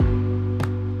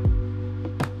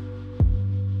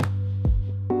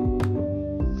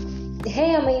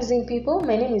amazing people.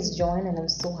 My name is Joanne and I'm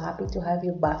so happy to have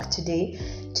you back today.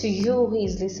 To you who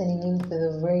is listening in for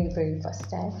the very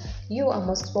first time, you are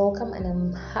most welcome and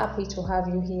I'm happy to have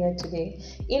you here today.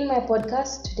 In my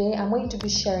podcast today, I'm going to be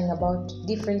sharing about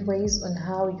different ways on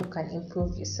how you can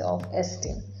improve your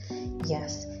self-esteem.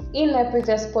 Yes, in my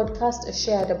previous podcast, I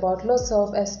shared about low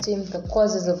self-esteem, the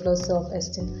causes of low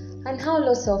self-esteem, and how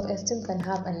low self-esteem can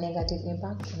have a negative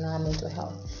impact on our mental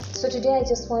health. So today I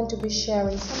just want to be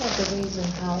sharing some of the ways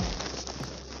on how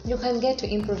you can get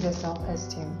to improve your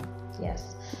self-esteem.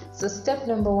 Yes. So step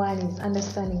number 1 is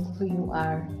understanding who you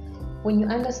are. When you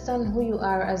understand who you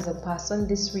are as a person,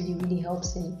 this really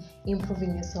helps in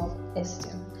improving your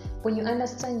self-esteem. When you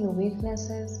understand your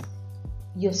weaknesses,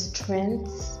 your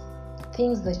strengths,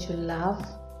 things that you love,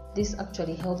 this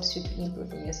actually helps you to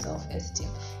improve your self-esteem.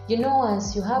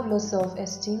 Once you have low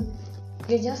self-esteem,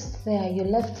 you're just there. You're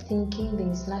left thinking there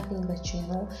is nothing that you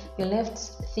know. You're left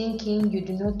thinking you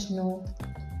do not know.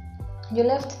 You're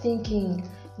left thinking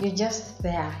you're just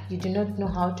there. You do not know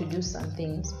how to do some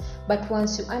things. But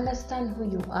once you understand who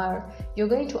you are, you're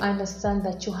going to understand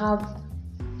that you have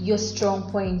your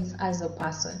strong points as a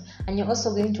person, and you're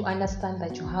also going to understand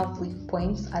that you have weak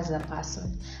points as a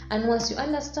person. And once you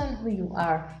understand who you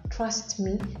are, trust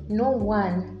me, no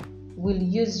one will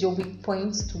use your weak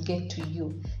points to get to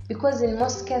you, because in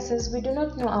most cases we do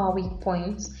not know our weak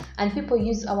points and people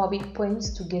use our weak points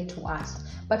to get to us.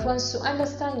 But once you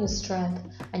understand your strength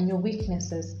and your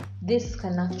weaknesses, this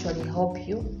can actually help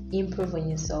you improve on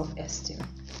your self-esteem.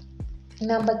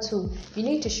 Number 2, you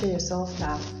need to show yourself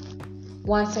love.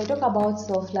 Once I talk about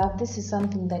self-love, this is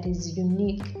something that is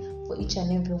unique for each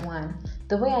and every one.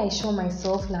 The way I show my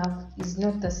self-love is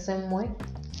not the same way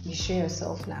you show your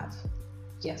self-love.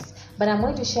 Yes, but I'm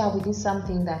going to share with you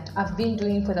something that I've been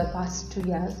doing for the past 2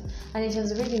 years, and it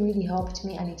has really helped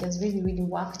me, and it has really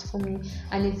worked for me,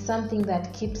 and it's something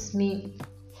that keeps me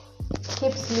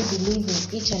believing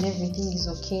each and everything is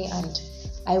okay and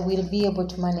I will be able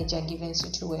to manage a given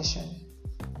situation.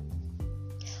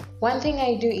 One thing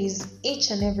I do is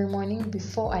each and every morning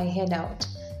before I head out,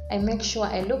 I make sure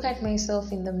I look at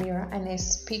myself in the mirror and I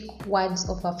speak words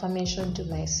of affirmation to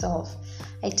myself.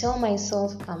 I tell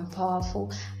myself I'm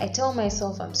powerful. I tell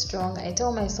myself I'm strong. I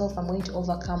tell myself I'm going to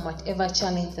overcome whatever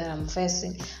challenge that I'm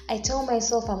facing. I tell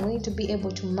myself I'm going to be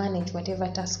able to manage whatever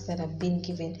task that I've been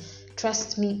given.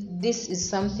 Trust me, this is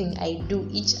something I do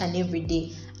each and every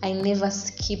day. I never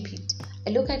skip it. I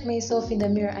look at myself in the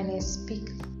mirror and I speak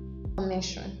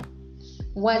affirmation.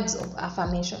 Words of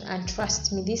affirmation, and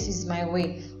trust me, this is my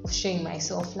way of showing my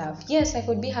self-love. Yes, I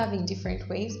could be having different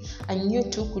ways, and you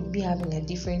too could be having a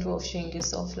different way of showing your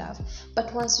self-love.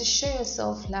 But once you show your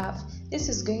self-love, this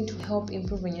is going to help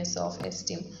improving your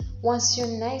self-esteem. Once you're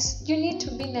nice, you need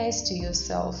to be nice to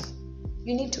yourself.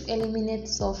 You need to eliminate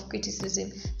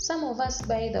self-criticism. Some of us,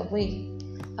 by the way,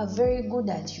 are very good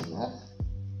at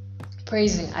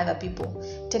praising other people,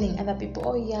 telling other people,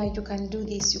 oh yeah, you can do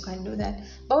this, you can do that.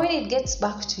 But when it gets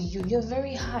back to you, you're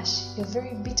very harsh, you're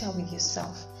very bitter with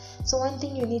yourself. So one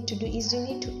thing you need to do is you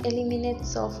need to eliminate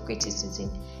self-criticism.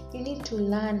 You need to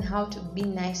learn how to be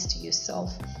nice to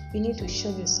yourself. You need to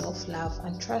show yourself love.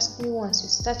 And trust me, once you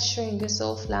start showing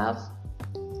yourself love,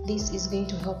 this is going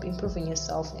to help improving your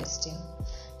self-esteem.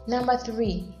 Number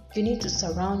 3, you need to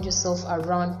surround yourself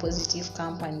around positive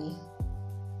company.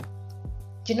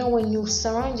 When you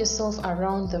surround yourself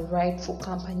around the rightful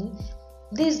company,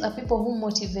 these are people who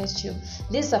motivate you.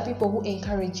 These are people who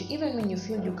encourage you even when you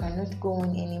feel you cannot go on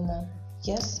anymore.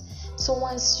 Yes? So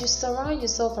once you surround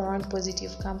yourself around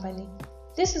positive company,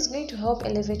 this is going to help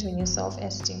elevate on your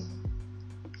self-esteem.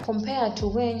 Compared to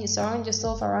when you surround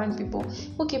yourself around people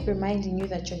who keep reminding you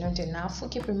that you're not enough, who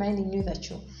keep reminding you that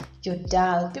you're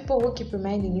dull, people who keep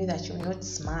reminding you that you're not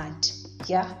smart.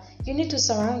 Yeah, you need to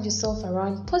surround yourself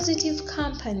around positive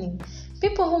company.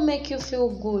 People who make you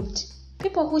feel good.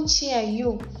 People who cheer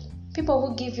you. People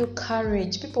who give you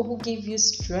courage. People who give you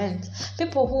strength.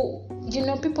 People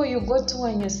who, people you go to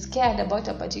when you're scared about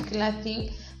a particular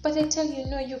thing, but they tell you,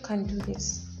 no, you can do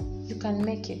this. You can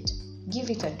make it.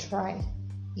 Give it a try.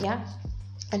 Yeah?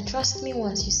 And trust me,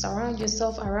 once you surround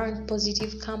yourself around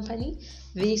positive company,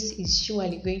 this is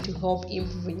surely going to help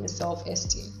improve your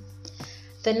self-esteem.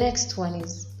 The next one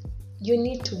is you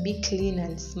need to be clean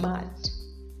and smart.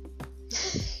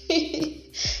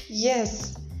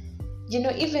 Yes.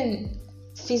 Even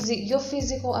your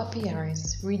physical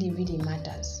appearance really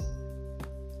matters.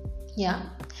 Yeah.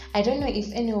 I don't know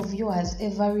if any of you has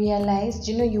ever realized,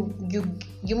 you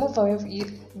move away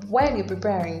while you're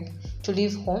preparing to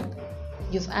leave home,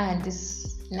 you've had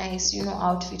this nice,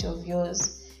 outfit of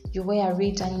yours. you wear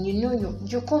it, and you know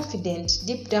you're confident.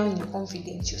 Deep down, you're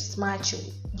confident. You're smart.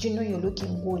 You know you're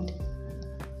looking good.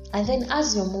 And then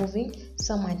as you're moving,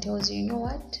 someone tells you, you know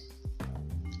what?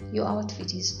 Your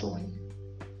outfit is torn.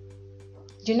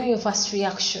 You know your first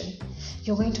reaction.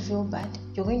 You're going to feel bad.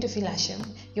 You're going to feel ashamed.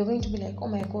 You're going to be like, oh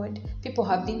my God, people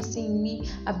have been seeing me.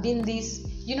 I've been this,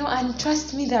 and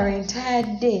trust me, the entire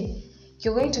day,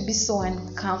 you're going to be so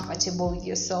uncomfortable with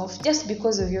yourself just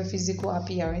because of your physical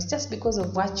appearance, just because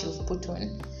of what you've put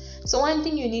on. So one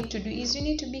thing you need to do is you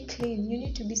need to be clean. You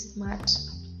need to be smart.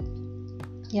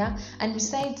 Yeah. And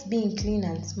besides being clean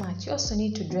and smart, you also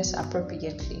need to dress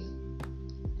appropriately.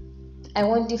 I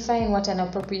won't define what an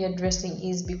appropriate dressing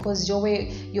is, because your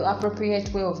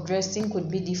appropriate way of dressing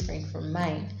could be different from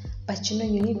mine. But you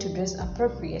need to dress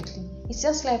appropriately. It's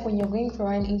just like when you're going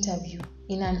for an interview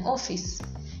in an office.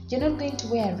 You're not going to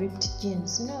wear ripped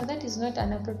jeans. No, that is not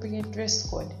an appropriate dress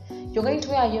code. You're going to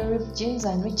wear your ripped jeans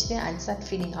and reach there and start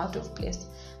feeling out of place.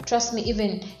 Trust me,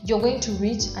 even you're going to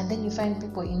reach and then you find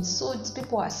people in suits,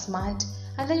 people are smart,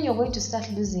 and then you're going to start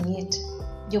losing it.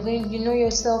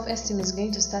 Your self-esteem is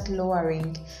going to start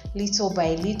lowering little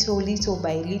by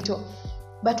little.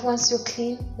 But once you're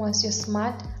clean, once you're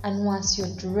smart, and once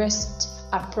you're dressed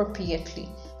appropriately,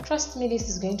 trust me, this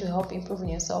is going to help improve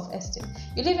your self-esteem.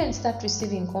 You'll even start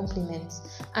receiving compliments.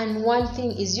 And one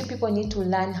thing is, you people need to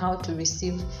learn how to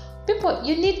receive.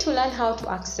 You need to learn how to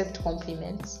accept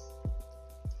compliments.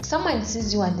 Someone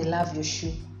sees you and they love your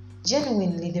shoe.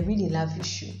 Genuinely, they really love your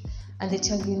shoe. And they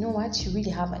tell you, you know what, you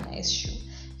really have a nice shoe.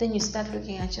 Then you start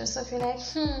looking at yourself, you're like,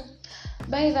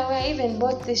 by the way, I even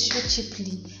bought this shoe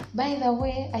cheaply. By the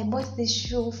way, I bought this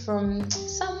shoe from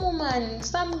some woman,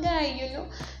 some guy,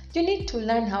 You need to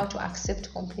learn how to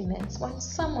accept compliments. When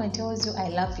someone tells you, I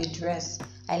love your dress,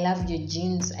 I love your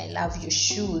jeans, I love your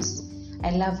shoes, I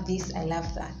love this, I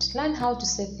love that. Learn how to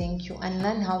say thank you and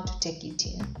learn how to take it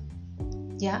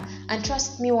in. Yeah, and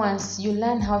trust me, once you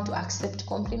learn how to accept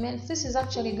compliments, this is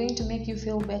actually going to make you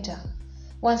feel better.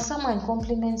 Once someone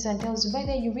compliments and tells you, by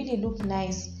the way, you really look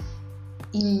nice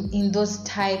in those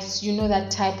types,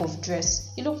 that type of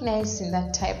dress. You look nice in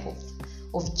that type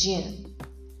of jean.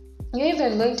 You're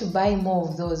even going to buy more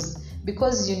of those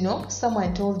because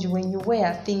someone told you when you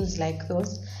wear things like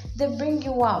those, they bring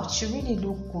you out. You really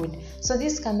look good. So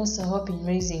this can also help in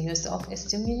raising your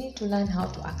self-esteem. You need to learn how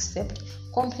to accept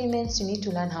compliments. You need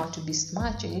to learn how to be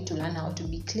smart. You need to learn how to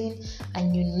be clean,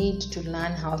 and you need to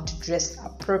learn how to dress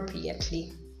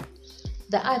appropriately.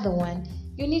 The other one,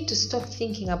 you need to stop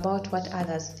thinking about what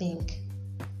others think.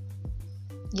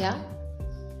 Yeah?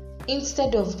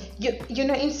 Instead of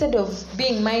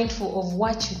being mindful of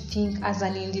what you think as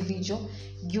an individual,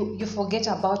 you forget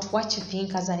about what you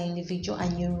think as an individual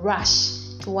and you rush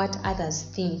to what others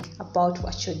think about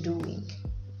what you're doing.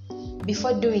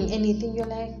 Before doing anything, you're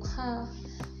like,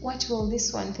 what will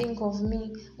this one think of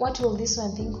me? What will this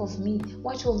one think of me?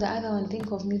 What will the other one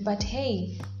think of me? But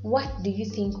hey, what do you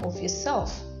think of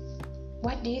yourself?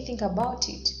 What do you think about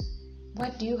it?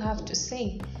 What do you have to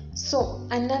say? So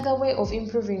another way of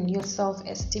improving your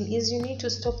self-esteem is you need to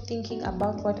stop thinking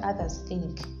about what others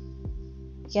think.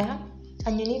 Yeah?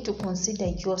 And you need to consider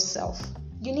yourself.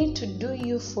 You need to do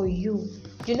you for you.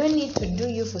 You don't need to do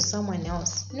you for someone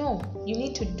else. No, you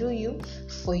need to do you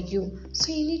for you.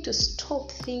 So you need to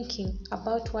stop thinking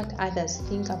about what others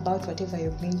think about whatever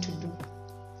you're going to do,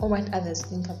 or what others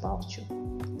think about you.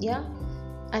 Yeah?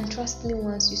 And trust me,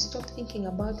 once you stop thinking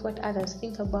about what others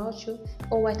think about you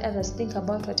or what others think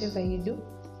about whatever you do,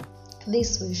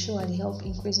 this will surely help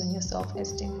increase on your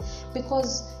self-esteem.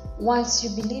 Because once you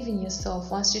believe in yourself,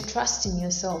 once you trust in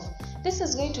yourself, this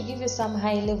is going to give you some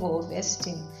high level of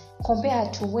esteem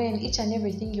compared to when each and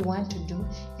everything you want to do,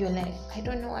 you're like, I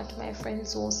don't know what my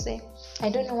friends will say. I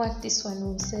don't know what this one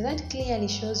will say. That clearly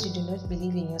shows you do not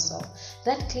believe in yourself.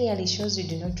 That clearly shows you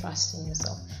do not trust in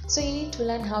yourself. So you need to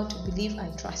learn how to believe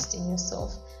and trust in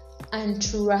yourself. And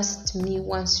trust me,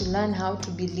 once you learn how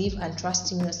to believe and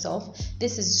trust in yourself,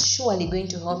 this is surely going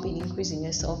to help in increasing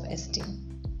your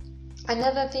self-esteem.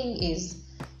 Another thing is,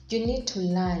 you need to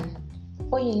learn,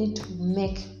 or you need to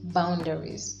make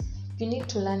boundaries. You need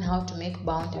to learn how to make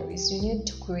boundaries. You need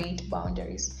to create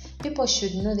boundaries. People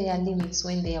should know their limits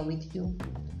when they are with you.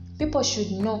 People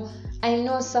should know. I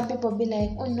know some people be like,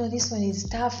 oh no, this one is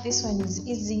tough, this one is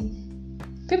easy.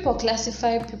 People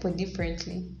classify people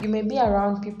differently. You may be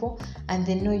around people and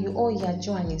they know you, oh yeah,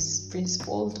 Joanne is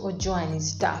principled, or Joanne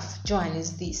is tough, Joanne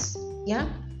is this. Yeah?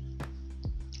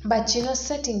 But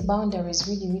setting boundaries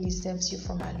really, really saves you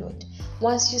from a lot.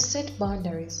 Once you set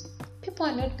boundaries, people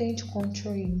are not going to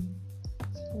control you.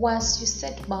 Once you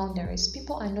set boundaries,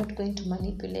 people are not going to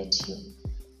manipulate you.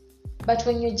 But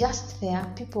when you're just there,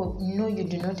 people know you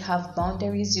do not have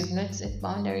boundaries, you've not set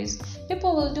boundaries.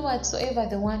 People will do whatsoever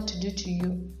they want to do to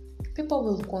you. People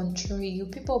will control you,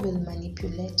 people will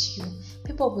manipulate you,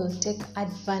 people will take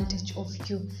advantage of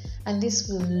you, and this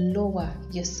will lower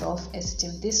your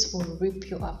self-esteem. This will rip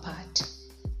you apart.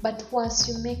 But once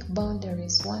you make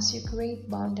boundaries, once you create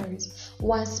boundaries,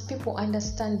 once people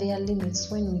understand their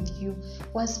limits when with you,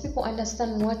 once people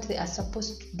understand what they are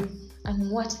supposed to do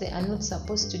and what they are not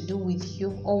supposed to do with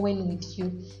you or when with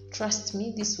you, trust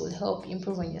me, this will help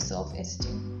improve on your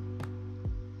self-esteem.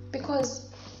 Because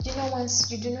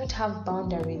once you do not have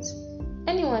boundaries,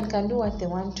 anyone can do what they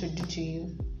want to do to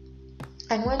you.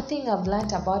 And one thing I've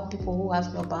learned about people who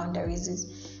have no boundaries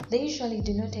is they usually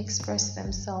do not express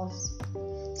themselves.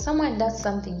 Someone does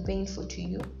something painful to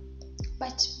you,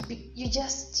 but you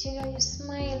just, you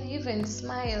smile, you even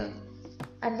smile,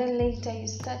 and then later you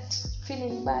start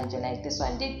feeling bad. You're like, this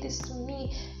one did this to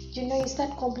me. You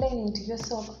start complaining to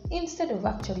yourself instead of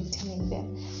actually telling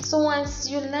them. So once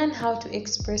you learn how to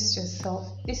express yourself,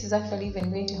 this is actually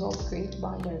even going to help create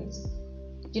boundaries.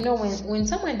 When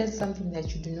someone does something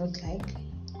that you do not like,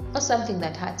 or something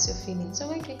that hurts your feelings, you're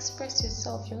going to express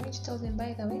yourself. You're going to tell them,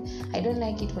 by the way, I don't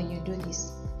like it when you do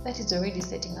this. That is already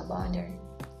setting a boundary.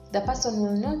 The person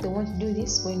will know they won't do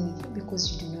this when with you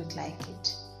because you do not like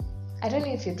it. I don't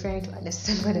know if you're trying to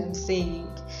understand what I'm saying.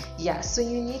 Yeah, so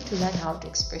you need to learn how to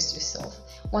express yourself.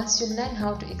 Once you learn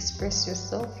how to express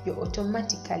yourself, you're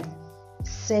automatically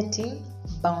setting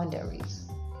boundaries.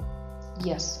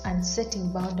 Yes, and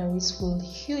setting boundaries will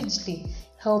hugely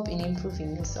help in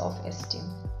improving your self-esteem.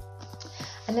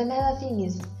 And another thing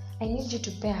is, I need you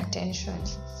to pay attention.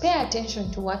 Pay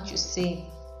attention to what you say.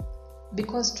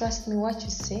 Because trust me, what you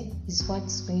say is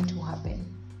what's going to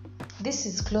happen. This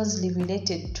is closely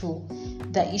related to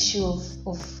the issue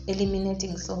of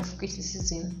eliminating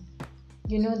self-criticism.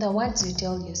 The words you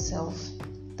tell yourself,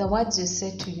 the words you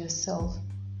say to yourself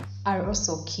are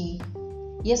also key.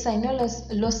 Yes, I know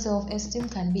low self-esteem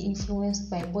can be influenced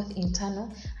by both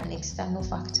internal and external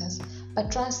factors.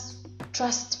 But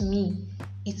trust me,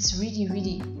 it's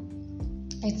really,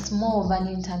 it's more of an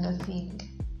internal thing.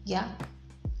 Yeah?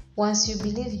 Once you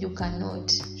believe you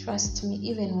cannot, trust me,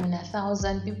 even when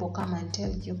 1,000 people come and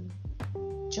tell you,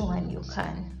 Joanne, you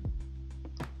can,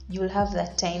 you'll have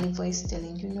that tiny voice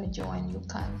telling you, no, Joanne, you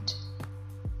can't.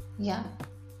 Yeah?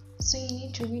 So you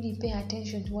need to really pay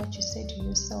attention to what you say to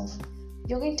yourself.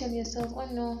 You're going to tell yourself, oh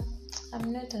no,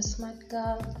 I'm not a smart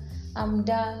girl, I'm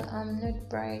dull, I'm not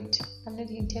bright, I'm not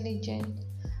intelligent.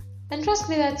 And trust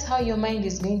me, that's how your mind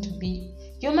is going to be.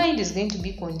 Your mind is going to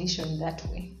be conditioned that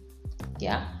way.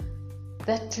 Yeah?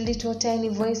 That little tiny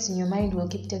voice in your mind will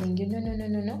keep telling you,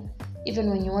 no. Even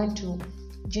when you want to,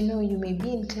 you may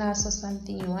be in class or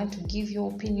something, you want to give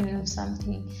your opinion on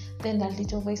something, then that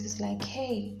little voice is like,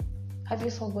 hey, have you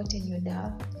forgotten your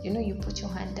dull? You put your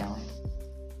hand down.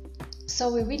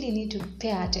 So we really need to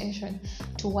pay attention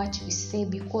to what we say,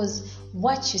 because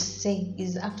what you say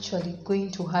is actually going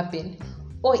to happen,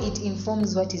 or it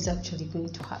informs what is actually going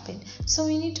to happen. So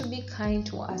we need to be kind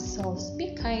to ourselves.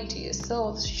 Be kind to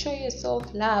yourself. Show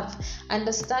yourself love.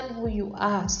 Understand who you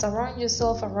are. Surround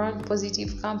yourself around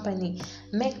positive company.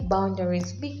 Make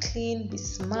boundaries. Be clean. Be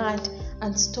smart.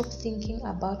 And stop thinking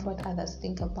about what others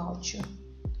think about you.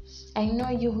 I know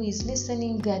you who is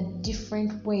listening, there are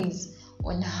different ways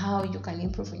on how you can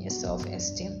improve on your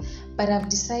self-esteem. But I've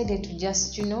decided to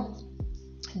just,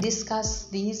 discuss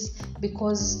these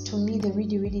because to me they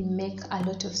really make a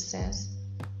lot of sense.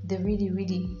 They really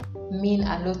mean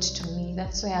a lot to me.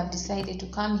 That's why I've decided to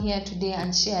come here today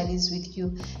and share this with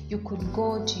you. You could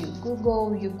go to your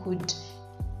Google, you could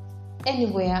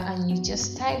anywhere, and you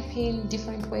just type in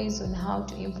different ways on how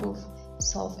to improve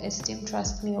self-esteem.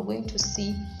 Trust me, you're going to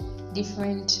see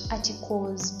different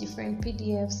articles, different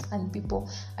PDFs, and people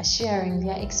are sharing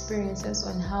their experiences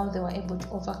on how they were able to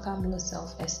overcome low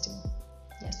self-esteem.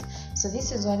 Yes, so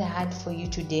this is what I had for you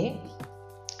today.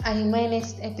 And in my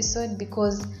next episode,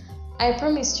 because I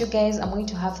promised you guys I'm going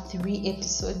to have 3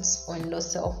 episodes on low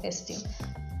self-esteem.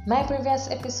 My previous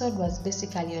episode was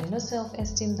basically on low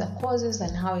self-esteem, the causes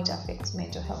and how it affects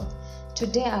mental health.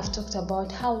 Today I've talked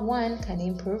about how one can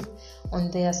improve on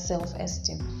their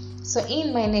self-esteem. So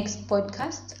in my next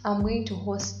podcast, I'm going to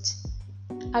host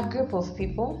a group of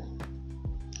people.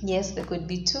 Yes, there could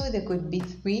be 2, there could be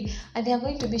 3, and they are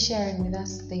going to be sharing with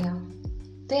us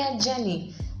their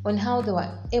journey on how they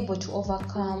were able to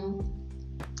overcome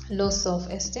low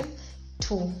self-esteem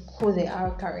to who they are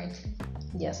currently.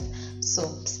 Yes, so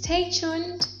stay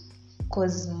tuned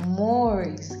because more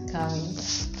is coming.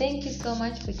 Thank you so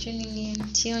much for tuning in.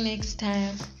 Till next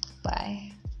time.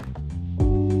 Bye.